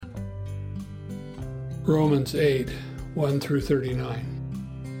Romans 8, 1 through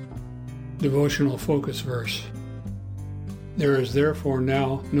 39. Devotional focus verse. There is therefore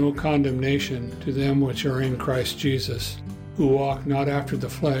now no condemnation to them which are in Christ Jesus, who walk not after the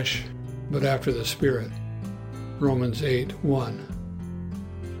flesh, but after the Spirit. Romans 8, 1.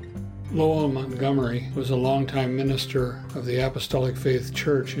 Lowell Montgomery was a longtime minister of the Apostolic Faith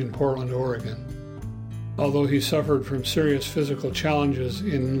Church in Portland, Oregon. Although he suffered from serious physical challenges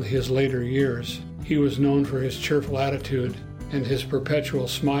in his later years, he was known for his cheerful attitude and his perpetual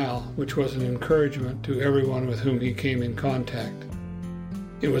smile, which was an encouragement to everyone with whom he came in contact.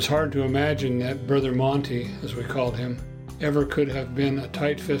 It was hard to imagine that Brother Monty, as we called him, ever could have been a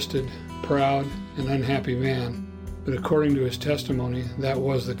tight-fisted, proud, and unhappy man, but according to his testimony, that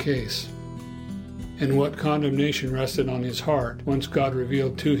was the case. And what condemnation rested on his heart once God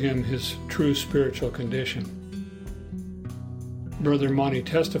revealed to him his true spiritual condition. Brother Monty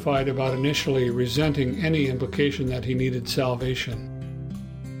testified about initially resenting any implication that he needed salvation.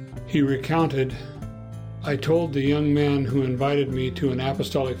 He recounted, "I told the young man who invited me to an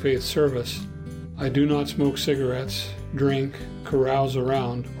Apostolic Faith service, I do not smoke cigarettes, drink, carouse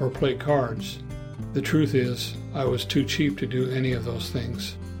around, or play cards. The truth is, I was too cheap to do any of those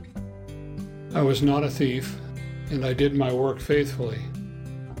things. I was not a thief, and I did my work faithfully.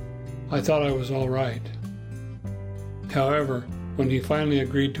 I thought I was all right." However, when he finally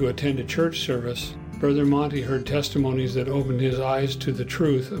agreed to attend a church service, Brother Monty heard testimonies that opened his eyes to the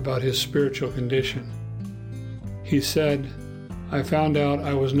truth about his spiritual condition. He said, "I found out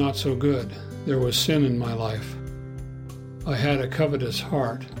I was not so good. There was sin in my life. I had a covetous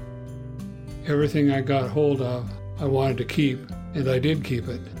heart. Everything I got hold of, I wanted to keep, and I did keep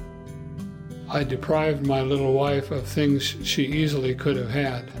it. I deprived my little wife of things she easily could have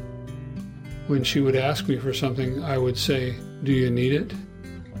had. When she would ask me for something, I would say, 'Do you need it?'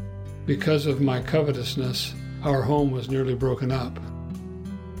 Because of my covetousness, our home was nearly broken up.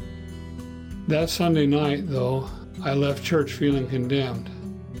 That Sunday night, though, I left church feeling condemned.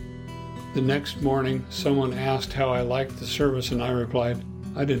 The next morning, someone asked how I liked the service, and I replied,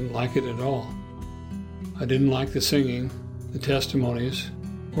 I didn't like it at all. I didn't like the singing, the testimonies,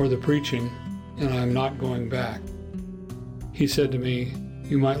 or the preaching, and I am not going back." He said to me,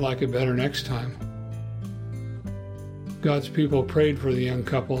 "You might like it better next time." God's people prayed for the young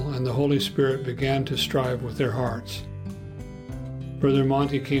couple, and the Holy Spirit began to strive with their hearts. Brother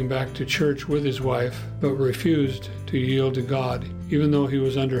Monty came back to church with his wife, but refused to yield to God, even though he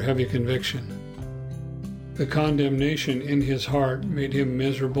was under heavy conviction. The condemnation in his heart made him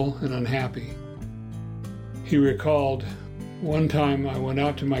miserable and unhappy. He recalled, "One time I went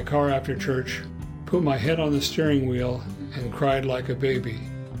out to my car after church, put my head on the steering wheel, and cried like a baby.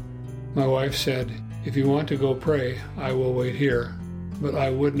 My wife said, 'If you want to go pray, I will wait here,' but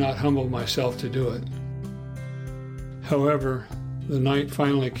I would not humble myself to do it." However, the night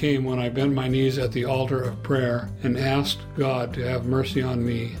finally came when I bent my knees at the altar of prayer and asked God to have mercy on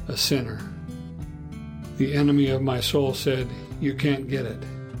me, a sinner. The enemy of my soul said, "You can't get it."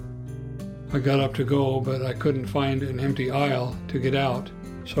 I got up to go, but I couldn't find an empty aisle to get out,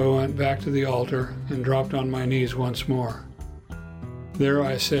 so I went back to the altar and dropped on my knees once more. There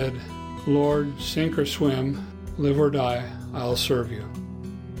I said, "Lord, sink or swim, live or die, I'll serve you."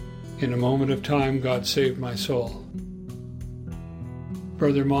 In a moment of time, God saved my soul.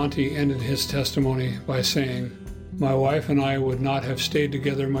 Brother Monty ended his testimony by saying, "My wife and I would not have stayed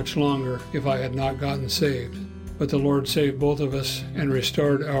together much longer if I had not gotten saved, but the Lord saved both of us and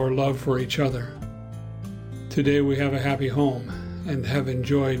restored our love for each other. Today we have a happy home and have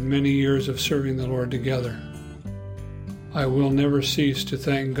enjoyed many years of serving the Lord together. I will never cease to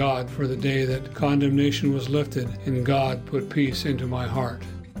thank God for the day that condemnation was lifted and God put peace into my heart."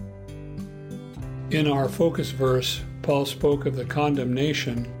 In our focus verse, Paul spoke of the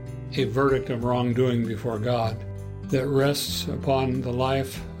condemnation, a verdict of wrongdoing before God, that rests upon the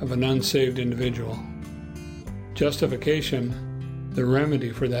life of an unsaved individual. Justification, the remedy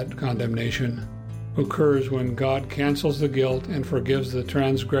for that condemnation, occurs when God cancels the guilt and forgives the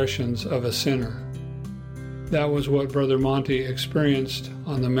transgressions of a sinner. That was what Brother Monty experienced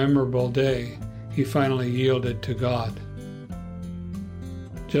on the memorable day he finally yielded to God.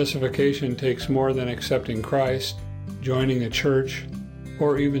 Justification takes more than accepting Christ, joining a church,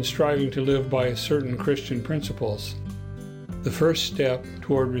 or even striving to live by certain Christian principles. The first step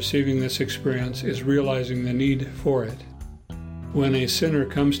toward receiving this experience is realizing the need for it. When a sinner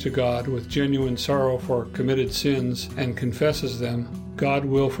comes to God with genuine sorrow for committed sins and confesses them, God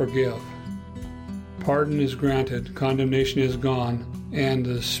will forgive. Pardon is granted, condemnation is gone, and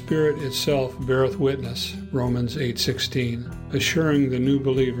the Spirit itself beareth witness, Romans 8:16, assuring the new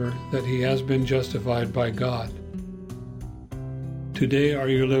believer that he has been justified by God. Today, are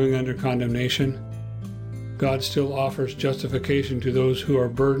you living under condemnation? God still offers justification to those who are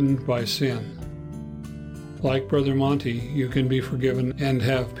burdened by sin. Like Brother Monty, you can be forgiven and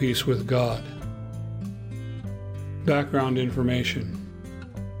have peace with God. Background information.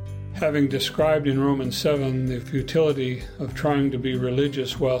 Having described in Romans 7 the futility of trying to be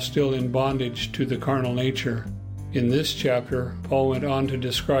religious while still in bondage to the carnal nature, in this chapter, Paul went on to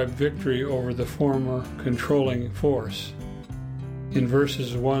describe victory over the former controlling force. In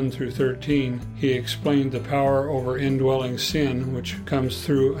verses 1 through 13, he explained the power over indwelling sin which comes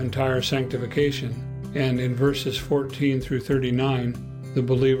through entire sanctification, and in verses 14 through 39, the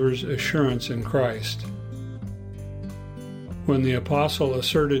believer's assurance in Christ. When the apostle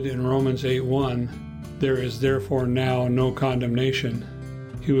asserted in Romans 8:1, "There is therefore now no condemnation,"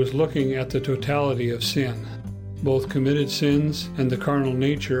 he was looking at the totality of sin, both committed sins and the carnal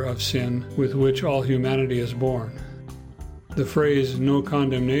nature of sin with which all humanity is born. The phrase "no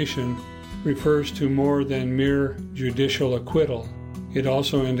condemnation" refers to more than mere judicial acquittal. It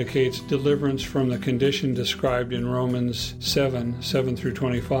also indicates deliverance from the condition described in Romans 7 through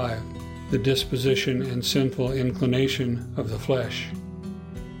 25, the disposition and sinful inclination of the flesh.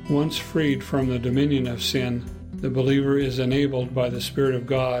 Once freed from the dominion of sin, the believer is enabled by the Spirit of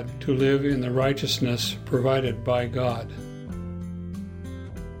God to live in the righteousness provided by God.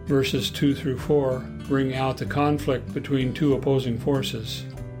 Verses 2 through 4 bring out the conflict between two opposing forces.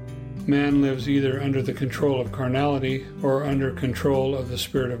 Man lives either under the control of carnality or under control of the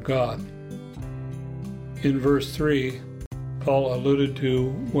Spirit of God. In verse 3, Paul alluded to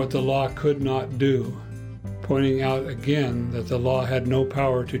what the law could not do, pointing out again that the law had no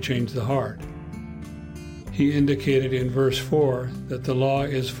power to change the heart. He indicated in verse 4 that the law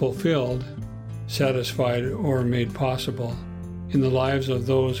is fulfilled, satisfied, or made possible in the lives of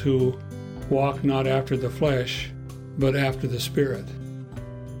those who walk not after the flesh, but after the Spirit.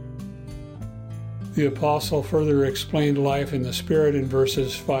 The apostle further explained life in the Spirit in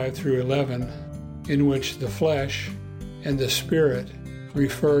verses 5 through 11, in which the flesh and the Spirit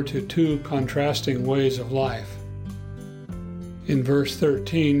refer to two contrasting ways of life. In verse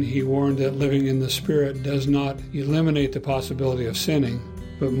 13, he warned that living in the Spirit does not eliminate the possibility of sinning,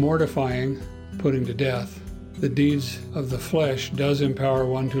 but mortifying, putting to death, the deeds of the flesh does empower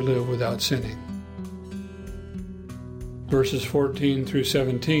one to live without sinning. Verses 14 through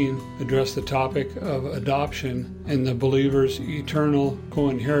 17 address the topic of adoption and the believer's eternal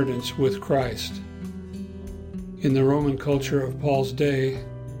co-inheritance with Christ. In the Roman culture of Paul's day,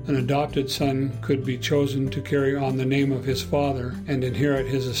 an adopted son could be chosen to carry on the name of his father and inherit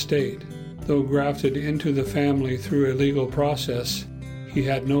his estate. Though grafted into the family through a legal process, he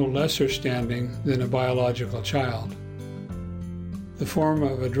had no lesser standing than a biological child. The form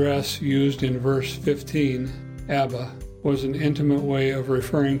of address used in verse 15, Abba, was an intimate way of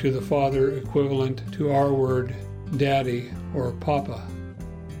referring to the Father equivalent to our word daddy or papa.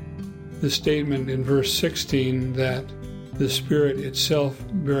 The statement in verse 16 that the Spirit itself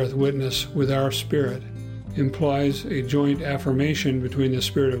beareth witness with our spirit implies a joint affirmation between the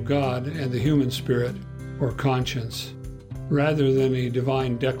Spirit of God and the human spirit or conscience, rather than a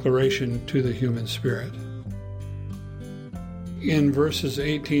divine declaration to the human spirit. In verses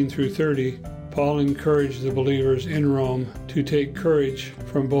 18 through 30, Paul encouraged the believers in Rome to take courage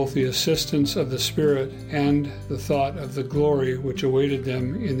from both the assistance of the Spirit and the thought of the glory which awaited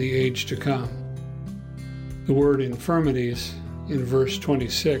them in the age to come. The word infirmities, in verse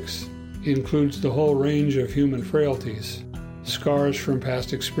 26, includes the whole range of human frailties, scars from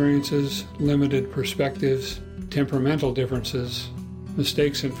past experiences, limited perspectives, temperamental differences,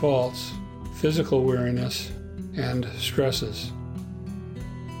 mistakes and faults, physical weariness, and stresses.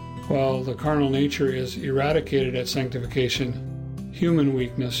 While the carnal nature is eradicated at sanctification, human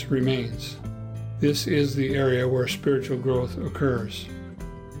weakness remains. This is the area where spiritual growth occurs.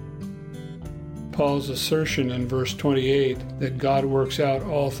 Paul's assertion in verse 28 that God works out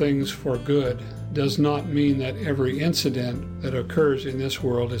all things for good does not mean that every incident that occurs in this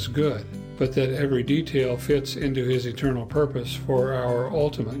world is good, but that every detail fits into his eternal purpose for our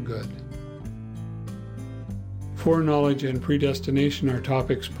ultimate good. Foreknowledge and predestination are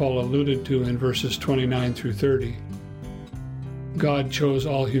topics Paul alluded to in verses 29 through 30. God chose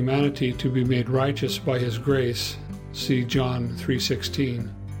all humanity to be made righteous by his grace, see John 3:16.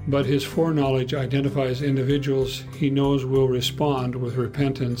 But his foreknowledge identifies individuals he knows will respond with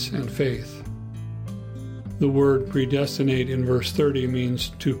repentance and faith. The word predestinate in verse 30 means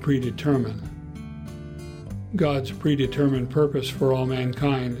to predetermine. God's predetermined purpose for all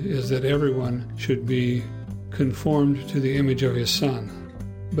mankind is that everyone should be conformed to the image of His Son.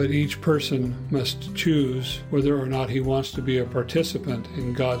 But each person must choose whether or not he wants to be a participant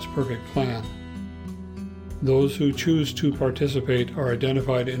in God's perfect plan. Those who choose to participate are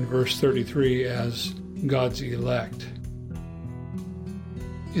identified in verse 33 as God's elect.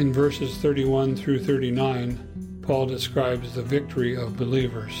 In verses 31 through 39, Paul describes the victory of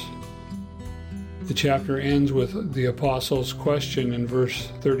believers. The chapter ends with the apostle's question in verse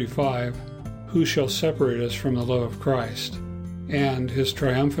 35, "Who shall separate us from the love of Christ?" and his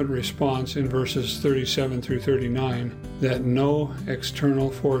triumphant response in verses 37 through 39 that no external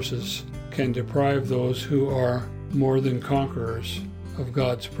forces can deprive those who are more than conquerors of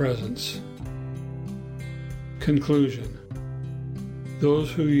God's presence. Conclusion.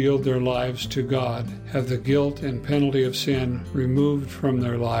 Those who yield their lives to God have the guilt and penalty of sin removed from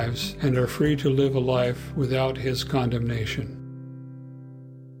their lives and are free to live a life without His condemnation.